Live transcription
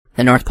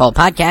The North Pole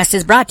Podcast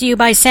is brought to you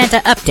by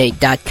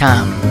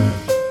SantaUpdate.com.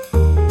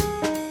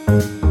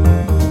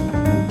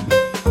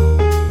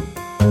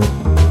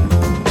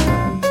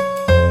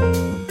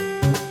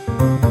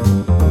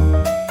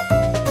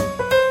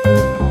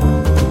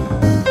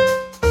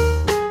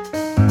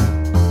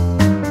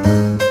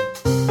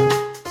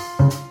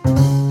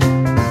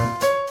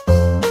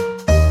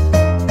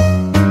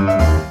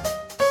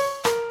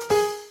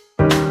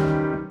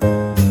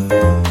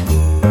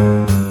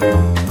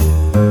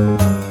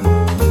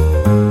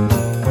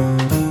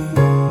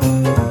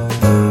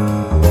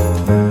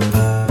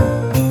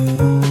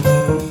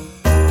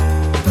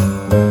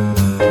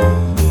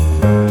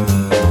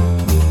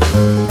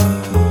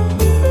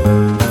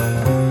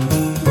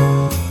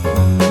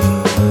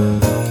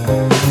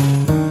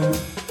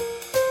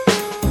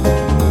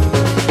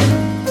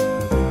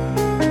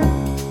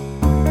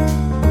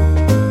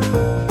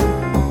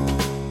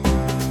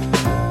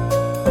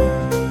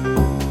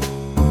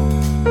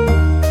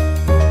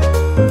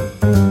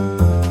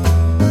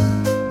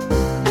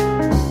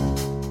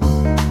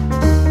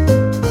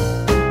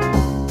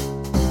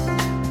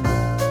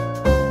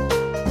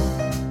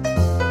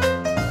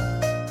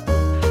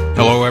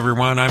 Hello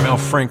everyone, I'm Al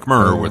Frank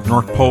Murr with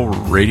North Pole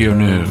Radio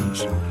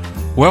News.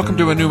 Welcome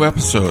to a new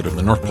episode of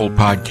the North Pole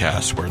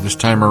Podcast, where this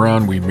time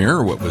around we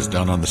mirror what was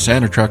done on the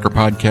Santa Tracker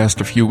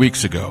podcast a few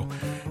weeks ago,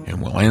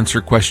 and we'll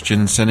answer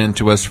questions sent in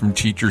to us from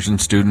teachers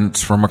and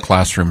students from a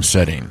classroom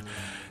setting.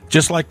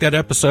 Just like that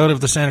episode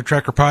of the Santa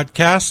Tracker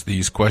podcast,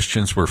 these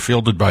questions were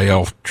fielded by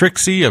Elf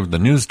Trixie of the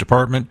news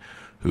department,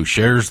 who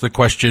shares the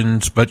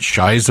questions but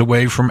shies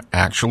away from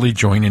actually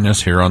joining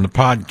us here on the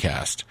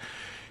podcast.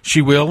 She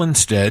will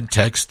instead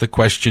text the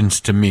questions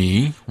to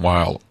me,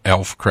 while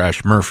Elf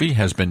Crash Murphy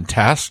has been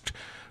tasked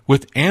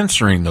with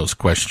answering those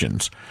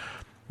questions.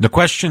 The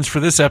questions for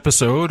this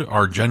episode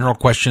are general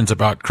questions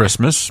about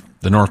Christmas,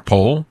 the North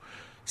Pole,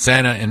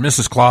 Santa and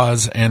Mrs.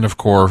 Claus, and of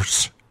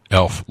course,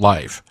 elf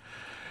life.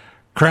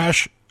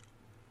 Crash,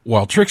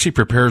 while Trixie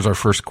prepares our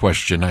first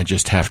question, I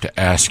just have to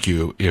ask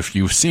you if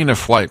you've seen a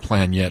flight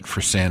plan yet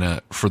for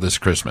Santa for this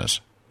Christmas.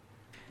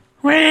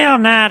 Well,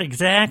 not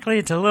exactly.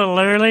 It's a little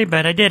early,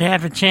 but I did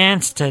have a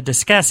chance to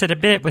discuss it a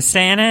bit with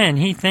Santa, and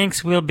he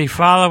thinks we'll be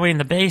following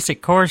the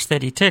basic course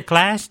that he took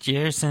last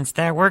year since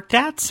that worked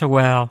out so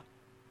well.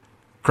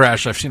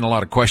 Crash, I've seen a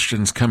lot of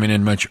questions coming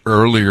in much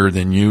earlier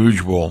than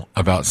usual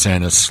about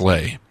Santa's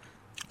sleigh.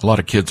 A lot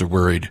of kids are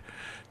worried.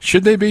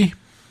 Should they be?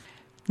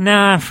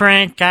 Nah,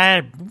 Frank,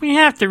 we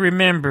have to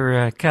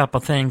remember a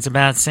couple things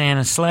about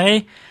Santa's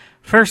sleigh.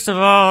 First of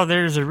all,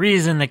 there's a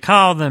reason they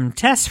call them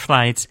test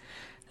flights.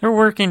 They're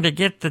working to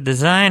get the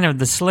design of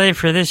the sleigh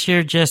for this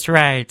year just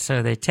right,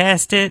 so they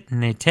test it,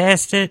 and they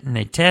test it, and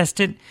they test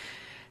it.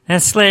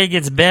 That sleigh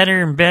gets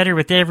better and better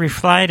with every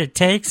flight it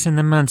takes in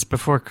the months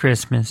before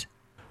Christmas.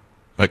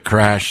 But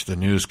Crash, the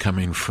news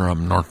coming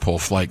from North Pole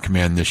Flight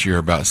Command this year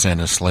about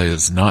Santa's sleigh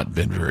has not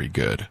been very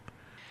good.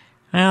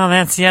 Well,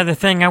 that's the other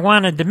thing I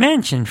wanted to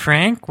mention,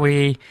 Frank.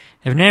 We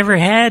have never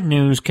had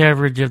news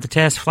coverage of the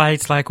test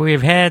flights like we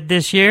have had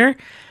this year.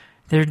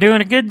 They're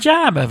doing a good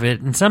job of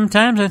it, and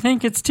sometimes I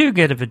think it's too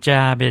good of a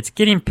job. It's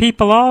getting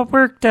people all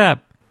worked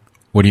up.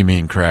 What do you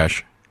mean,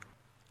 Crash?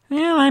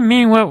 Well, I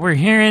mean what we're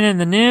hearing in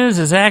the news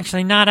is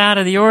actually not out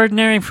of the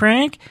ordinary,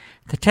 Frank.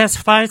 The test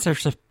flights are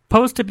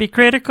supposed to be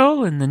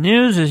critical, and the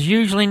news is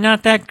usually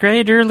not that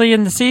great early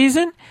in the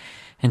season.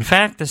 In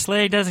fact, the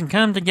sleigh doesn't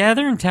come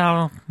together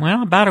until,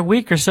 well, about a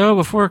week or so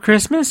before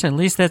Christmas. At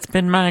least that's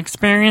been my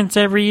experience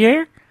every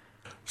year.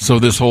 So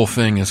this whole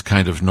thing is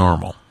kind of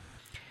normal.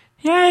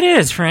 Yeah, it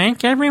is,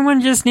 Frank.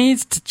 Everyone just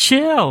needs to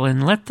chill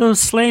and let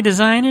those sleigh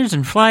designers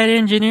and flight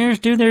engineers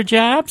do their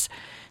jobs.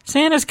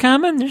 Santa's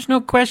coming. There's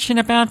no question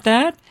about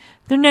that.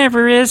 There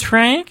never is,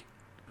 Frank.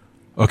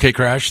 Okay,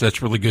 Crash,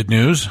 that's really good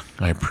news.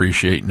 I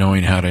appreciate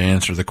knowing how to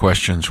answer the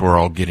questions we're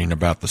all getting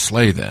about the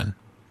sleigh then.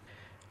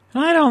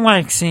 I don't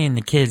like seeing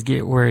the kids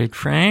get worried,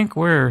 Frank.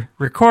 We're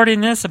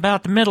recording this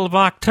about the middle of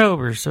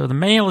October, so the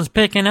mail is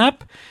picking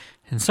up.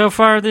 And so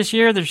far this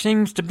year, there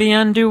seems to be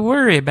undue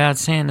worry about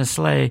Santa's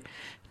sleigh.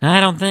 I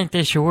don't think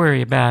they should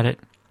worry about it.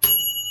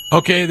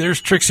 Okay,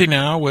 there's Trixie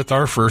now with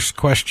our first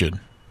question.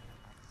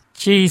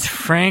 Geez,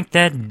 Frank,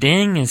 that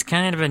ding is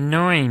kind of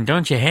annoying.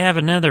 Don't you have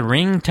another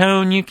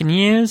ringtone you can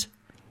use?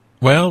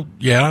 Well,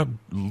 yeah,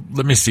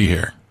 let me see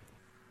here.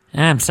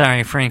 I'm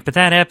sorry, Frank, but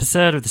that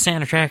episode of the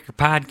Santa Tracker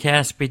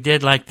podcast we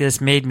did like this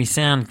made me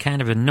sound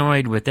kind of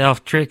annoyed with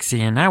Elf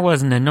Trixie, and I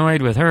wasn't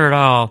annoyed with her at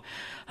all.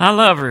 I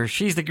love her.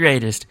 She's the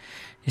greatest.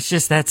 It's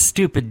just that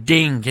stupid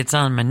ding gets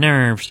on my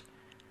nerves.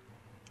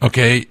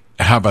 Okay,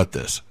 how about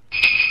this?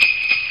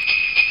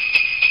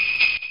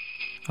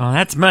 Oh,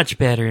 that's much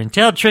better. And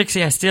tell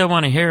Trixie I still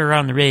want to hear her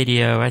on the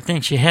radio. I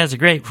think she has a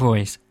great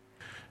voice.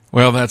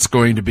 Well, that's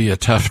going to be a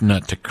tough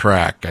nut to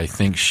crack. I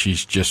think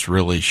she's just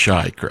really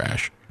shy,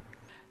 Crash.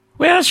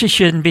 Well, she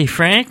shouldn't be,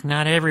 Frank.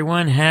 Not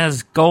everyone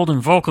has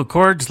golden vocal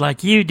cords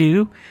like you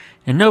do.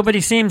 And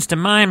nobody seems to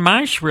mind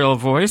my shrill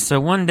voice,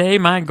 so one day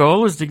my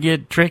goal is to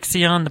get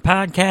Trixie on the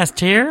podcast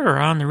here or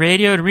on the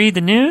radio to read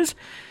the news.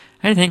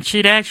 I think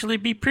she'd actually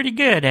be pretty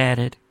good at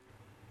it.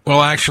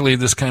 Well, actually,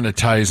 this kind of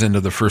ties into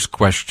the first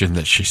question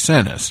that she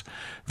sent us.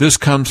 This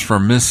comes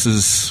from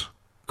Mrs.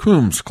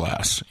 Coombs'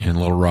 class in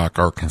Little Rock,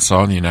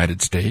 Arkansas, in the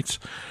United States.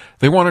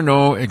 They want to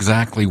know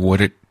exactly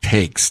what it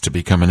takes to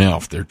become an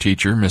elf. Their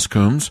teacher, Miss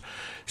Coombs,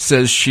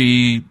 says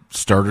she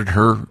started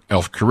her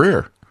elf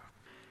career.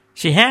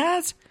 She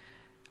has?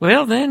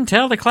 Well, then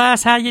tell the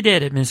class how you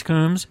did it, Miss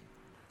Coombs.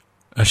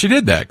 She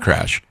did that,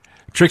 Crash.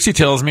 Trixie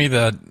tells me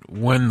that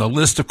when the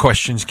list of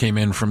questions came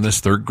in from this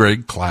third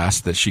grade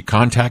class, that she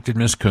contacted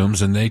Miss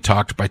Coombs and they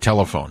talked by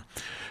telephone.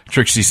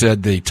 Trixie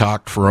said they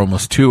talked for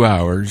almost 2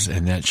 hours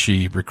and that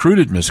she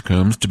recruited Miss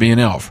Coombs to be an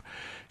elf.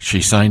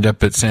 She signed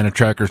up at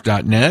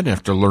SantaTrackers.net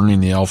after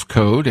learning the elf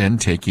code and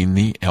taking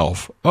the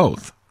elf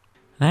oath.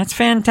 That's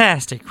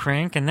fantastic,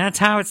 Frank, and that's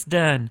how it's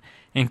done.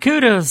 And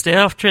kudos to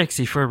Elf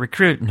Trixie for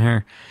recruiting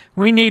her.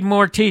 We need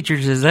more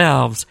teachers as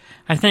elves.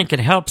 I think it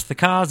helps the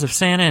cause of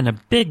Santa in a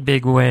big,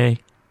 big way.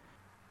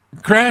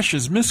 Crash,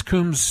 is Miss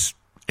Coombs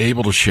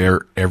able to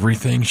share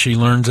everything she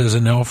learns as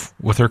an elf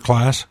with her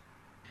class?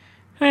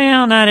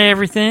 Well, not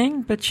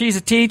everything, but she's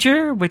a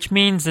teacher, which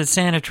means that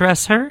Santa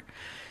trusts her.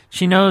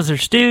 She knows her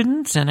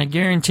students, and I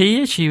guarantee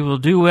you she will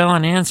do well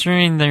in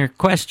answering their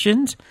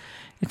questions.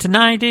 It's an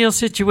ideal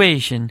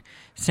situation.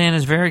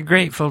 Santa's very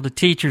grateful to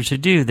teachers who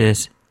do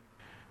this.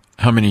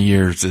 How many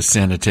years has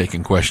Santa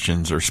taken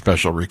questions or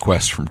special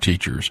requests from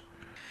teachers?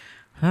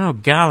 Oh,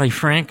 golly,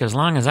 Frank, as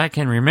long as I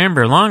can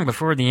remember, long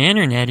before the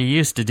internet he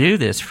used to do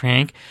this,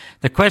 Frank.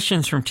 The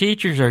questions from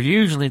teachers are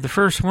usually the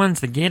first ones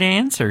that get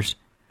answers.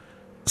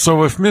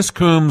 So if Miss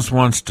Coombs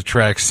wants to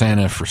track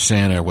Santa for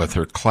Santa with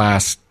her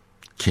class,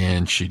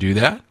 can she do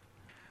that?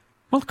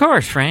 Well, of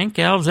course, Frank.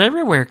 Elves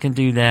everywhere can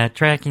do that.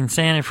 Tracking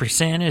Santa for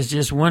Santa is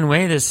just one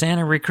way that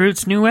Santa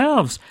recruits new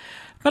elves.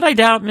 But I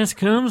doubt Miss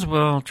Coombs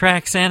will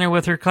track Santa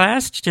with her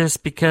class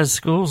just because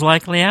school's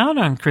likely out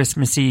on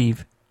Christmas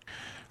Eve.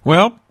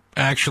 Well,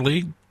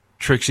 actually,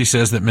 Trixie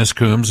says that Miss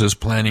Coombs is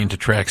planning to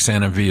track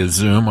Santa via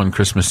Zoom on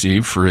Christmas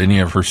Eve for any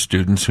of her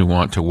students who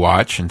want to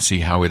watch and see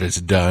how it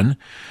is done.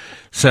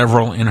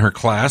 Several in her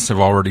class have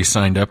already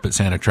signed up at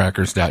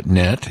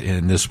SantaTrackers.net,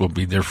 and this will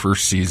be their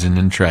first season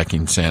in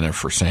tracking Santa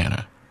for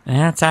Santa.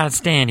 That's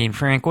outstanding,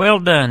 Frank. Well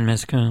done,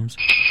 Miss Coombs.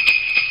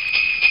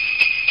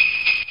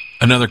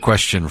 Another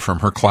question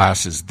from her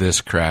class is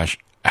this, Crash.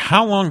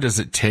 How long does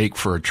it take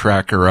for a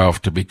tracker elf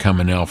to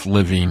become an elf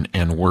living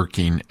and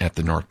working at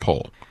the North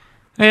Pole?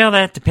 Well,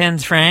 that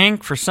depends,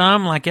 Frank. For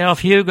some, like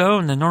Elf Hugo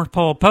in the North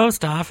Pole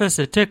Post Office,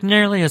 it took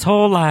nearly his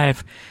whole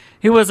life.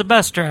 He was a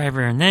bus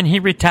driver, and then he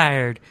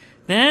retired.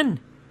 Then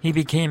he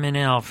became an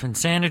elf, and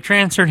Santa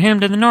transferred him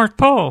to the North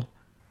Pole.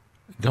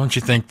 Don't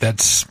you think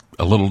that's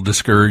a little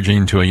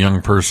discouraging to a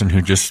young person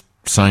who just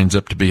signs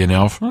up to be an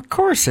elf? Well, of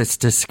course it's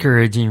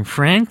discouraging,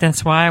 Frank.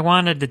 That's why I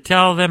wanted to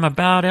tell them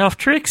about Elf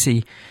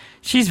Trixie.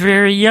 She's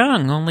very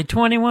young, only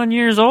 21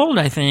 years old,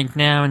 I think,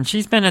 now, and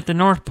she's been at the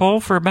North Pole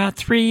for about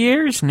 3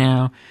 years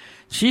now.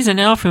 She's an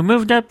elf who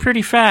moved up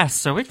pretty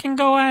fast, so it can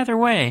go either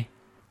way.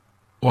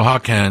 Well, how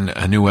can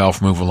a new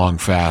elf move along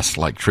fast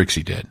like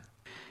Trixie did?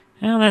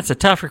 Well, that's a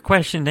tougher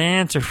question to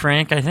answer,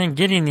 Frank. I think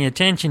getting the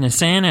attention of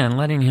Santa and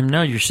letting him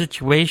know your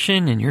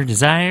situation and your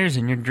desires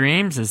and your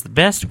dreams is the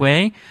best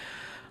way.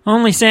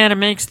 Only Santa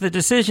makes the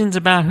decisions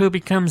about who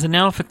becomes an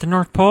elf at the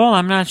North Pole.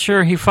 I'm not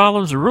sure he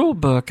follows a rule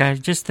book. I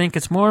just think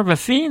it's more of a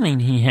feeling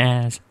he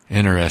has.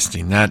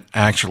 Interesting. That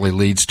actually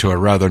leads to a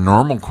rather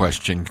normal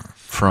question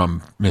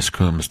from Miss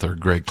Coombs' third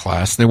grade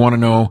class. They want to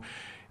know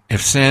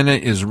if Santa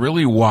is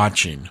really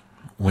watching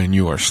when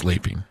you are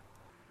sleeping.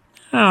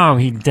 Oh,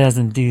 he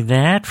doesn't do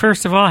that.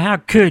 First of all, how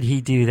could he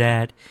do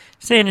that?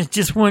 Santa's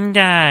just one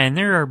guy, and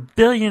there are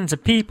billions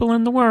of people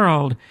in the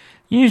world.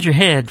 Use your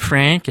head,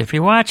 Frank. If he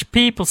watched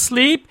people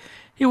sleep,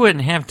 he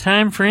wouldn't have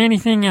time for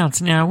anything else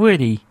now, would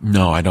he?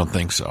 No, I don't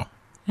think so.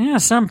 Yeah,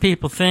 some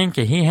people think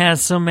that he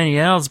has so many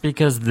elves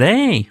because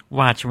they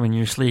watch when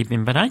you're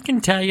sleeping, but I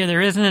can tell you there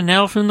isn't an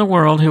elf in the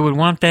world who would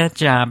want that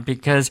job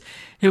because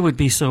it would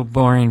be so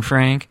boring,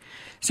 Frank.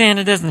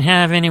 Santa doesn't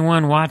have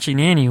anyone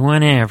watching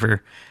anyone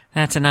ever.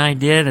 That's an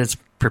idea that's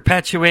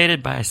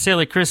perpetuated by a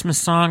silly Christmas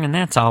song, and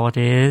that's all it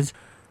is.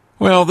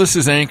 Well, this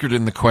is anchored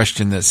in the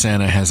question that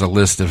Santa has a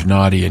list of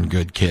naughty and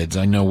good kids.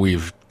 I know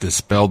we've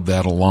dispelled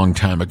that a long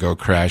time ago,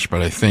 Crash,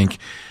 but I think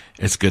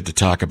it's good to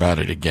talk about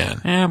it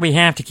again. Well, we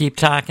have to keep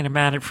talking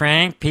about it,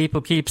 Frank.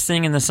 People keep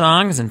singing the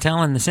songs and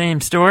telling the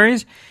same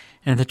stories.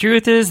 And the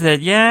truth is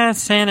that, yeah,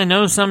 Santa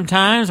knows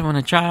sometimes when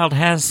a child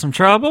has some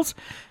troubles,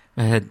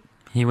 but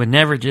he would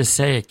never just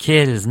say a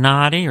kid is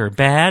naughty or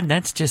bad.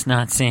 That's just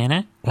not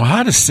Santa. Well,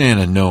 how does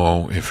Santa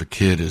know if a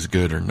kid is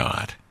good or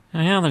not?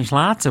 Well, there's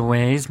lots of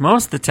ways.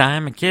 Most of the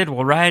time, a kid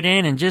will write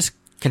in and just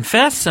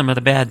confess some of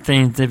the bad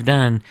things they've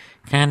done.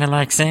 Kind of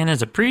like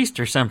Santa's a priest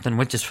or something,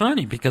 which is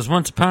funny because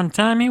once upon a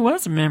time he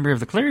was a member of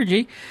the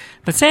clergy.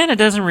 But Santa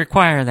doesn't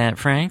require that,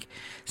 Frank.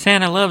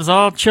 Santa loves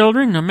all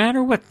children no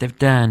matter what they've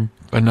done.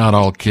 But not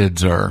all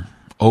kids are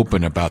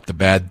open about the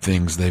bad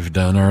things they've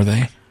done, are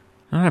they?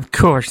 Of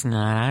course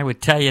not. I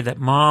would tell you that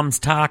moms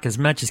talk as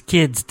much as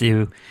kids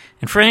do.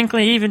 And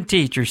frankly, even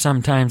teachers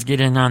sometimes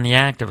get in on the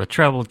act of a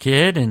troubled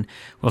kid and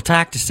will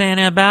talk to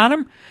Santa about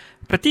him.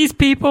 But these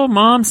people,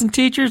 moms and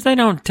teachers, they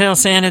don't tell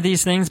Santa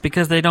these things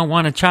because they don't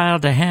want a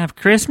child to have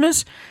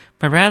Christmas,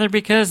 but rather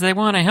because they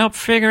want to help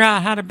figure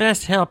out how to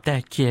best help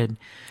that kid.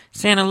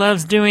 Santa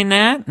loves doing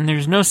that, and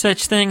there's no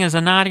such thing as a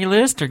naughty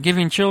list or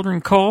giving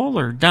children coal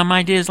or dumb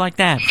ideas like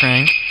that,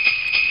 Frank.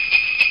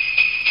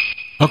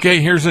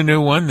 Okay, here's a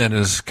new one that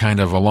is kind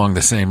of along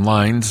the same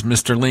lines.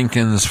 Mr.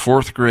 Lincoln's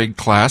 4th grade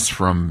class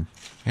from,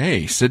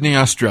 Sydney,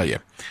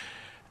 Australia,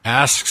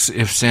 asks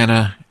if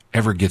Santa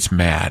ever gets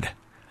mad.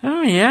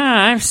 Oh,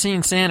 yeah, I've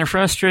seen Santa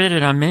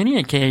frustrated on many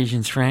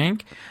occasions,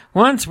 Frank.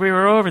 Once we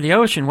were over the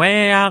ocean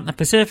way out in the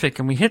Pacific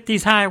and we hit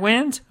these high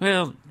winds.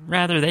 Well,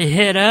 rather, they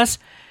hit us.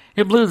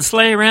 It blew the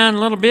sleigh around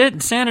a little bit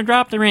and Santa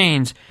dropped the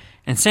reins.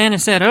 And Santa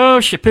said, "Oh,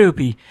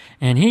 shapoopy,"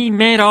 and he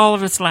made all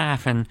of us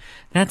laugh, and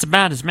that's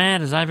about as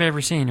mad as I've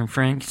ever seen him,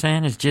 Frank.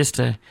 Santa's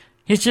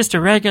he's just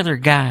a regular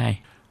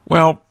guy.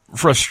 Well,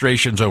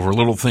 frustrations over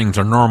little things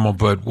are normal,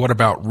 but what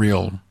about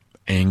real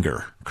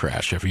anger,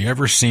 Crash? Have you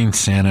ever seen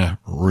Santa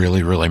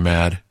really, really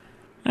mad?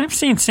 I've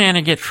seen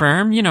Santa get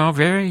firm,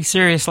 very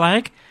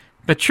serious-like,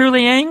 but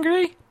truly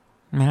angry?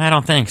 I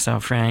don't think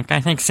so, Frank.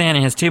 I think Santa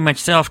has too much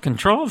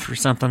self-control for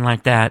something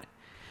like that.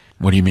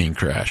 What do you mean,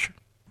 Crash?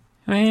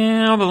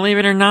 Well, believe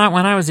it or not,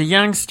 when I was a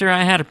youngster,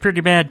 I had a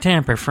pretty bad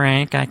temper,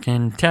 Frank. I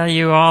can tell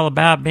you all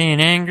about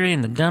being angry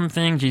and the dumb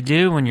things you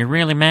do when you're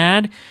really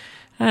mad.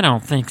 I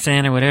don't think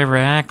Santa would ever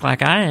act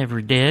like I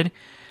ever did.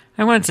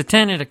 I once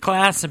attended a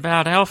class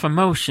about elf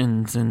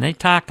emotions, and they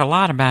talked a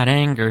lot about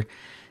anger.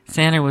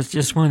 Santa was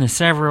just one of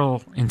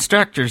several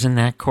instructors in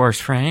that course,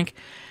 Frank.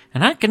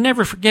 And I can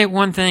never forget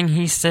one thing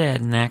he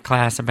said in that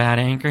class about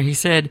anger. He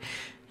said,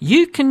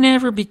 "You can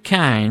never be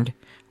kind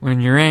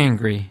when you're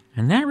angry."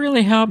 And that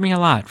really helped me a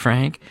lot,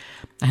 Frank.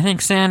 I think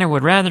Santa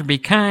would rather be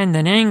kind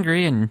than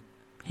angry, and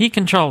he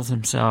controls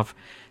himself.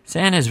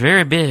 Santa's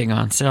very big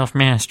on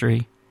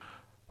self-mastery.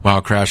 Wow,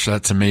 Crash,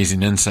 that's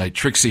amazing insight.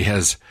 Trixie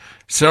has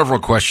several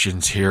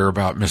questions here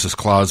about Mrs.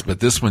 Claus,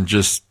 but this one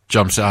just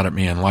jumps out at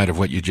me in light of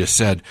what you just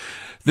said.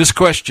 This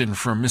question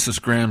from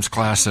Mrs. Graham's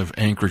class of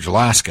Anchorage,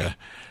 Alaska,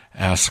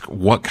 asks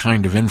what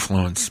kind of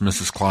influence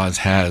Mrs. Claus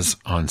has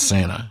on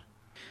Santa.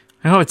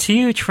 Oh, it's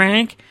huge,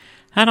 Frank.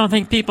 I don't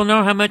think people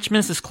know how much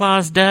Mrs.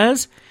 Claus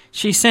does.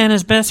 She's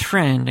Santa's best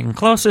friend and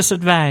closest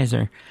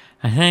advisor.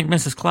 I think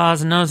Mrs.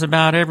 Claus knows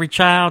about every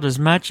child as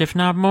much, if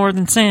not more,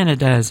 than Santa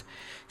does.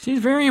 She's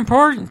very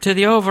important to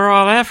the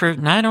overall effort,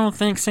 and I don't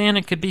think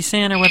Santa could be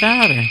Santa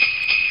without her.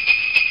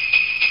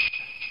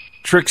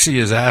 Trixie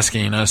is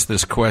asking us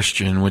this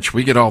question, which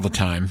we get all the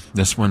time.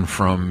 This one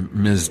from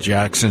Ms.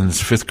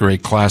 Jackson's 5th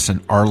grade class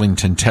in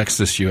Arlington,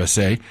 Texas,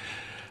 USA.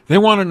 They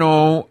want to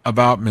know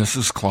about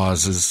Mrs.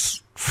 Claus's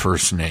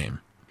first name.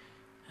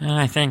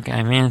 I think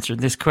I've answered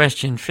this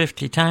question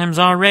 50 times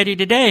already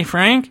today,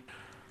 Frank.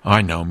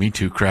 I know, me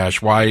too,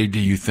 Crash. Why do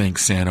you think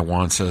Santa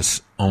wants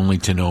us only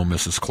to know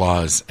Mrs.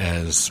 Claus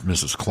as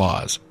Mrs.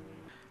 Claus?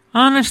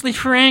 Honestly,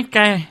 Frank,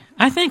 I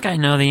think I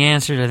know the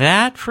answer to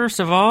that. First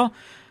of all,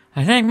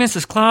 I think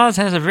Mrs. Claus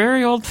has a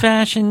very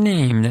old-fashioned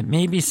name that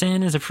maybe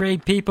Santa's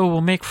afraid people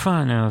will make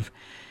fun of.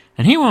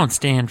 And he won't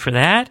stand for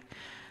that.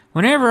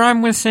 Whenever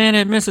I'm with Santa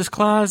and Mrs.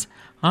 Claus,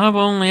 I've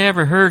only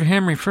ever heard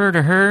him refer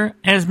to her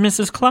as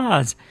Mrs.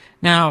 Claus.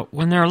 Now,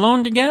 when they're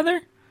alone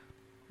together,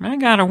 I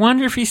gotta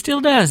wonder if he still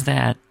does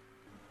that.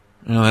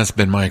 Well, that's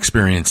been my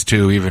experience,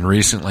 too. Even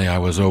recently, I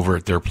was over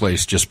at their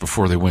place just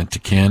before they went to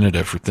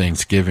Canada for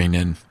Thanksgiving,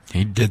 and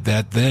he did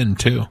that then,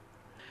 too.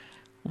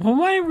 Well,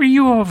 why were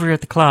you over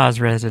at the Claus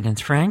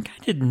residence, Frank?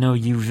 I didn't know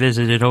you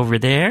visited over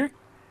there.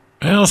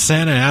 Well,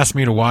 Santa asked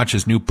me to watch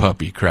his new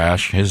puppy,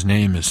 Crash. His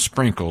name is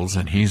Sprinkles,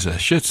 and he's a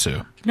Shih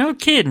Tzu. No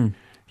kidding.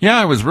 Yeah,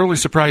 I was really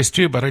surprised,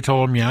 too, but I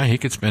told him, he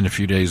could spend a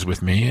few days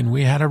with me, and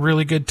we had a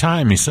really good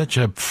time. He's such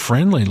a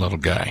friendly little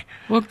guy.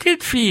 Well,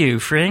 good for you,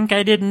 Frank.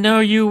 I didn't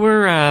know you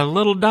were a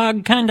little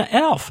dog kind of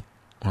elf.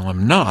 Well,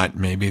 I'm not.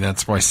 Maybe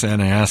that's why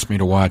Santa asked me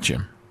to watch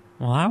him.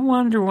 Well, I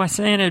wonder why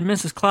Santa and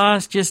Mrs.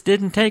 Claus just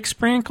didn't take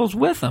Sprinkles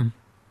with him.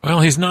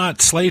 Well, he's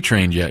not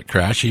sleigh-trained yet,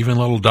 Crash. Even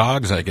little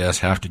dogs, I guess,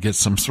 have to get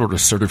some sort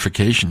of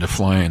certification to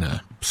fly in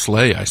a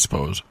sleigh, I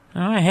suppose.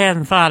 Oh, I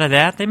hadn't thought of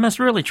that. They must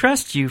really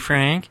trust you,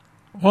 Frank.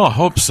 Well, I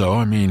hope so.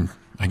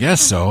 I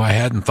guess so. I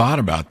hadn't thought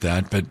about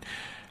that, but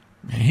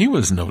he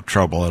was no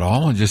trouble at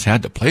all. I just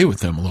had to play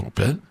with him a little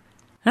bit.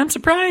 I'm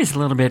surprised a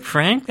little bit,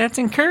 Frank. That's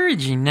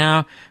encouraging.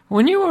 Now,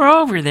 when you were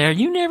over there,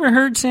 you never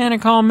heard Santa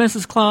call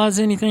Mrs. Claus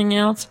anything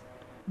else?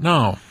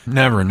 No,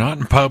 never. Not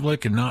in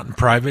public and not in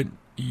private.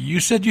 You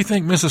said you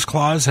think Mrs.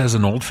 Claus has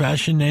an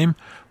old-fashioned name?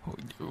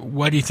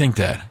 Why do you think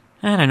that?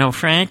 I don't know,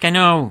 Frank. I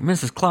know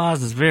Mrs.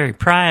 Claus is very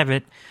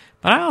private,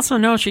 but I also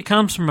know she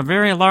comes from a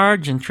very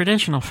large and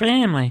traditional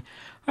family.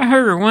 I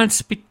heard her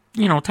once,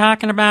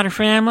 talking about her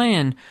family,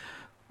 and,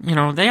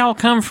 they all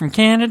come from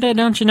Canada,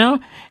 don't you know?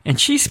 And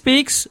she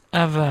speaks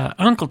of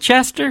Uncle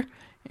Chester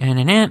and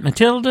an Aunt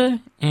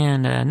Matilda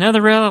and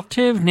another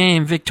relative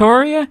named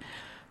Victoria.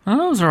 Well,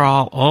 those are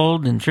all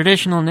old and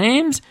traditional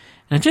names,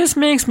 and it just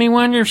makes me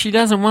wonder if she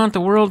doesn't want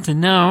the world to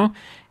know,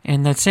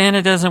 and that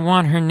Santa doesn't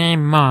want her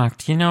name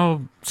mocked. You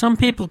know, some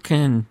people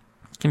can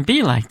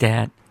be like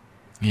that.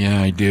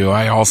 Yeah, I do.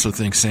 I also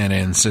think Santa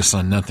insists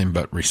on nothing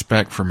but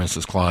respect for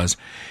Mrs. Claus,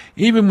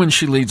 even when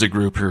she leads a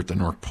group here at the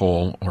North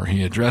Pole, or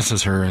he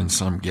addresses her in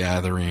some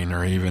gathering,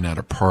 or even at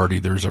a party.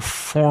 There's a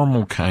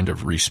formal kind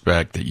of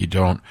respect that you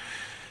don't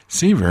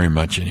see very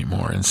much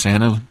anymore, and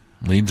Santa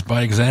leads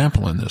by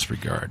example in this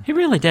regard. He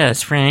really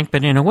does, Frank,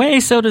 but in a way,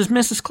 so does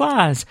Mrs.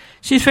 Claus.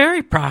 She's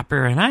very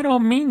proper, and I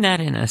don't mean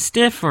that in a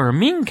stiff or a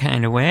mean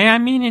kind of way. I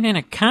mean it in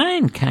a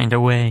kind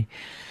of way.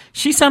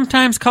 She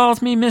sometimes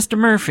calls me Mr.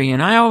 Murphy,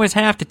 and I always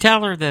have to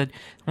tell her that,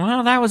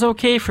 well, that was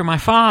okay for my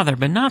father,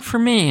 but not for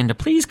me, and to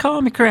please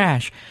call me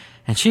Crash.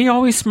 And she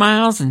always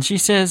smiles, and she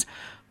says,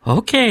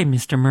 okay,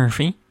 Mr.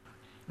 Murphy.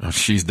 Oh,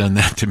 she's done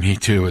that to me,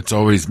 too. It's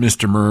always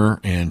Mr.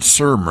 Murr and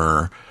Sir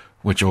Murr,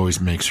 which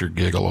always makes her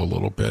giggle a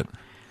little bit.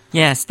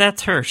 Yes,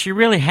 that's her. She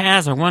really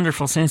has a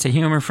wonderful sense of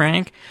humor,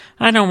 Frank.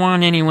 I don't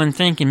want anyone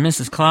thinking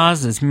Mrs.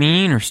 Claus is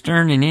mean or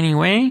stern in any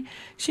way.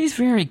 She's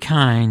very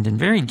kind and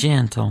very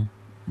gentle.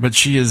 But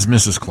she is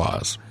Mrs.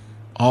 Claus.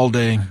 All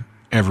day,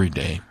 every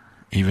day,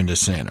 even to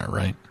Santa,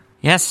 right?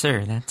 Yes,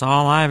 sir. That's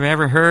all I've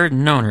ever heard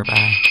and known her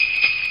by.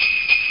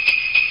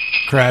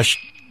 Crash,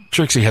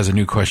 Trixie has a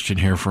new question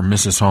here from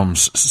Mrs.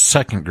 Holmes'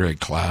 second grade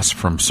class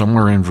from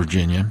somewhere in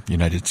Virginia,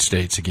 United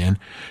States again.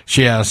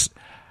 She asks,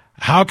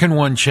 how can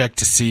one check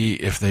to see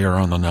if they are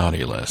on the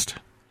naughty list?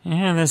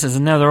 Yeah, this is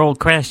another old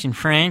question,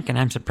 Frank, and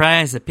I'm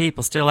surprised that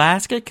people still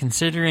ask it,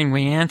 considering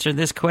we answer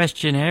this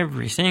question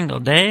every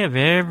single day of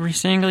every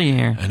single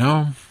year. I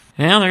know.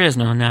 Well, there is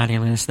no naughty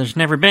list. There's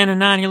never been a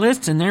naughty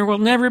list, and there will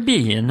never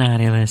be a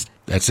naughty list.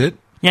 That's it?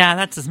 Yeah,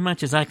 that's as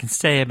much as I can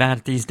say about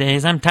it these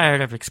days. I'm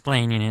tired of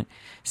explaining it.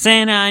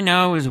 Santa, I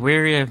know, is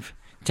weary of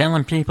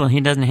telling people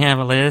he doesn't have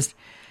a list.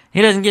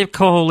 He doesn't give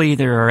coal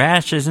either, or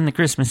ashes in the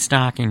Christmas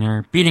stocking,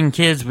 or beating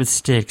kids with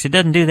sticks. He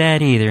doesn't do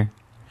that either.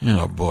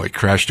 Oh, boy,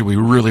 Crash, do we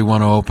really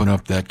want to open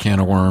up that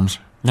can of worms?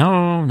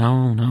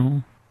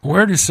 No.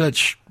 Where do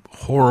such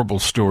horrible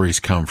stories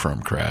come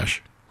from,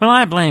 Crash? Well,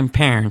 I blame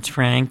parents,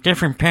 Frank.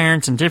 Different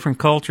parents in different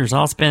cultures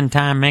all spend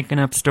time making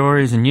up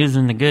stories and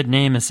using the good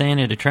name of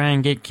Santa to try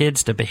and get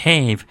kids to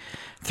behave.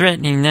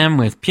 Threatening them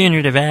with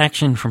punitive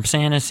action from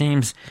Santa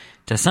seems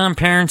to some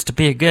parents to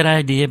be a good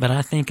idea, but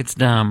I think it's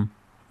dumb.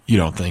 You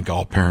don't think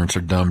all parents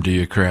are dumb, do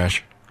you,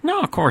 Crash?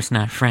 No, of course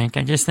not, Frank.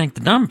 I just think the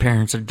dumb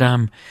parents are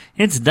dumb.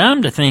 It's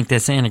dumb to think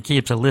that Santa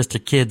keeps a list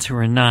of kids who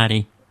are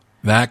naughty.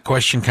 That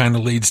question kind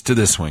of leads to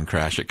this one,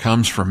 Crash. It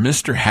comes from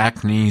Mr.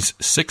 Hackney's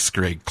 6th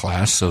grade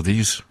class, so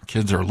these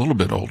kids are a little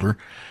bit older.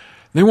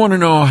 They want to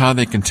know how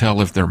they can tell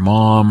if their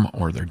mom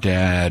or their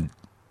dad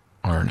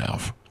are an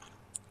elf.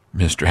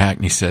 Mr.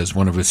 Hackney says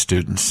one of his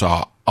students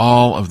saw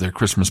all of their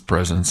Christmas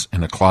presents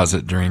in a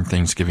closet during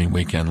Thanksgiving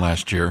weekend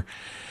last year,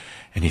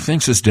 and he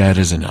thinks his dad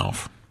is an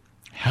elf.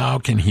 How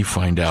can he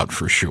find out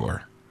for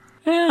sure?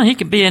 Well, he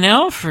could be an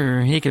elf,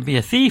 or he could be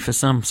a thief of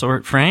some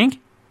sort, Frank.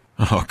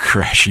 Oh,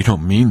 Crash, you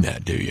don't mean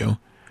that, do you?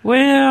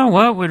 Well,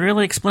 what would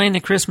really explain the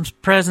Christmas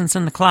presents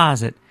in the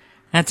closet?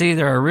 That's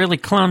either a really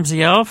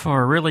clumsy elf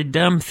or a really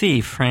dumb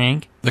thief,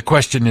 Frank. The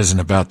question isn't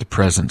about the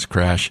presents,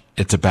 Crash.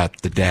 It's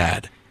about the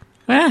dad.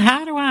 Well,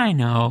 how do I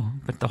know?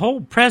 But the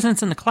whole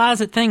presents in the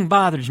closet thing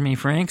bothers me,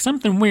 Frank.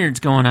 Something weird's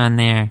going on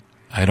there.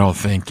 I don't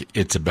think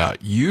it's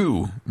about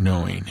you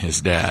knowing his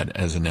dad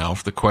as an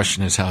elf. The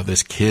question is how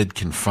this kid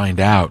can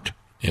find out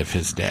if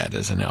his dad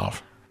is an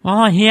elf. Well,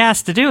 all he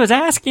has to do is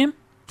ask him.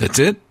 That's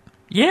it?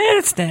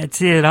 Yes,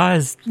 that's it.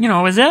 As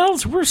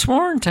elves, we're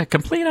sworn to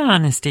complete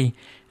honesty.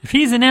 If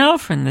he's an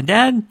elf and the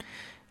dad,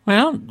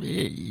 well,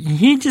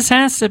 he just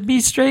has to be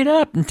straight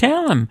up and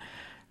tell him.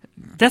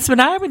 That's what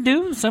I would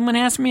do. If someone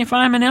asked me if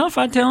I'm an elf,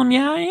 I'd tell him,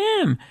 yeah, I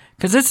am,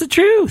 because it's the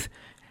truth.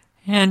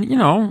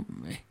 And,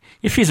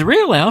 if he's a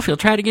real elf, he'll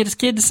try to get his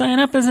kid to sign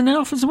up as an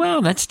elf as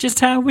well. That's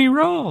just how we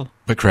roll.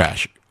 But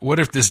Crash, what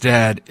if this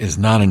dad is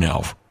not an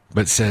elf,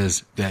 but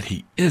says that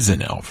he is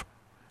an elf?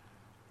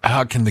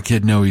 How can the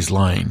kid know he's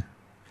lying?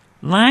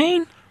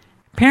 Lying?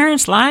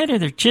 Parents lie to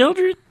their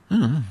children?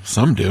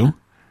 Some do.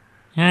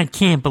 I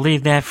can't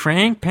believe that,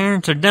 Frank.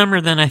 Parents are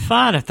dumber than I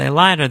thought if they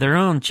lie to their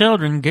own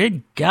children.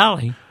 Good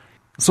golly.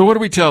 So what do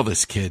we tell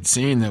this kid,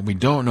 seeing that we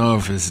don't know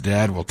if his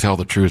dad will tell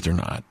the truth or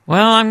not?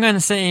 Well, I'm going to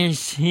say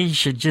he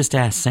should just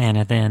ask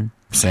Santa then.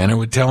 Santa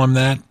would tell him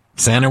that?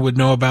 Santa would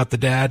know about the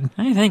dad?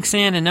 I think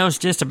Santa knows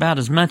just about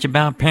as much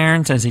about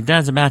parents as he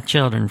does about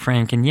children,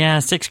 Frank. And yeah,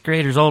 6th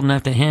grader's old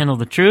enough to handle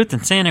the truth,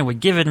 and Santa would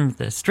give him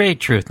the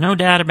straight truth, no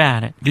doubt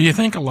about it. Do you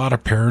think a lot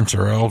of parents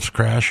are elves,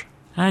 Crash?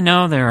 I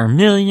know there are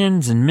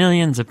millions and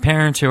millions of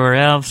parents who are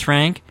elves,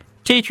 Frank.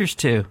 Teachers,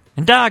 too.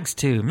 And dogs,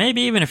 too.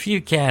 Maybe even a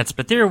few cats,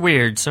 but they're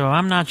weird, so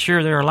I'm not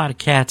sure there are a lot of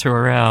cats who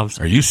are elves.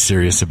 Are you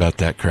serious about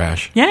that,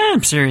 Crash? Yeah,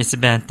 I'm serious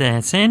about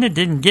that. Santa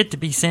didn't get to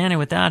be Santa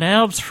without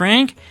elves,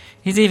 Frank.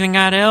 He's even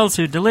got elves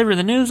who deliver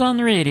the news on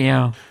the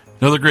radio.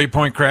 Another great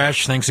point,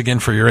 Crash. Thanks again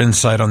for your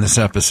insight on this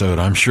episode.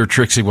 I'm sure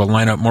Trixie will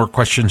line up more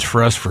questions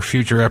for us for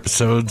future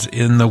episodes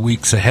in the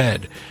weeks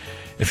ahead.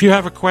 If you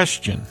have a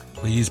question,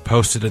 please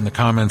post it in the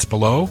comments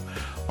below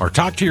or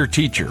talk to your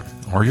teacher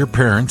or your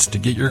parents to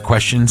get your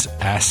questions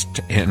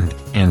asked and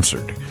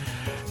answered.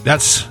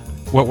 That's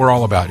what we're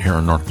all about here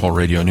on North Pole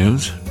Radio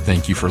News.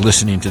 Thank you for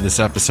listening to this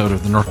episode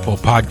of the North Pole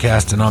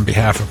Podcast, and on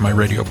behalf of my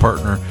radio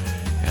partner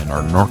and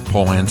our North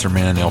Pole answer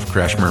man, Elf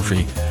Crash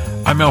Murphy,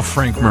 I'm Elf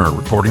Frank Murr,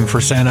 reporting for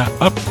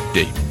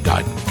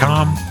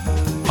SantaUpdate.com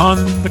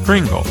on the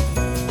Kringle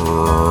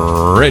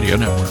Radio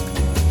Network.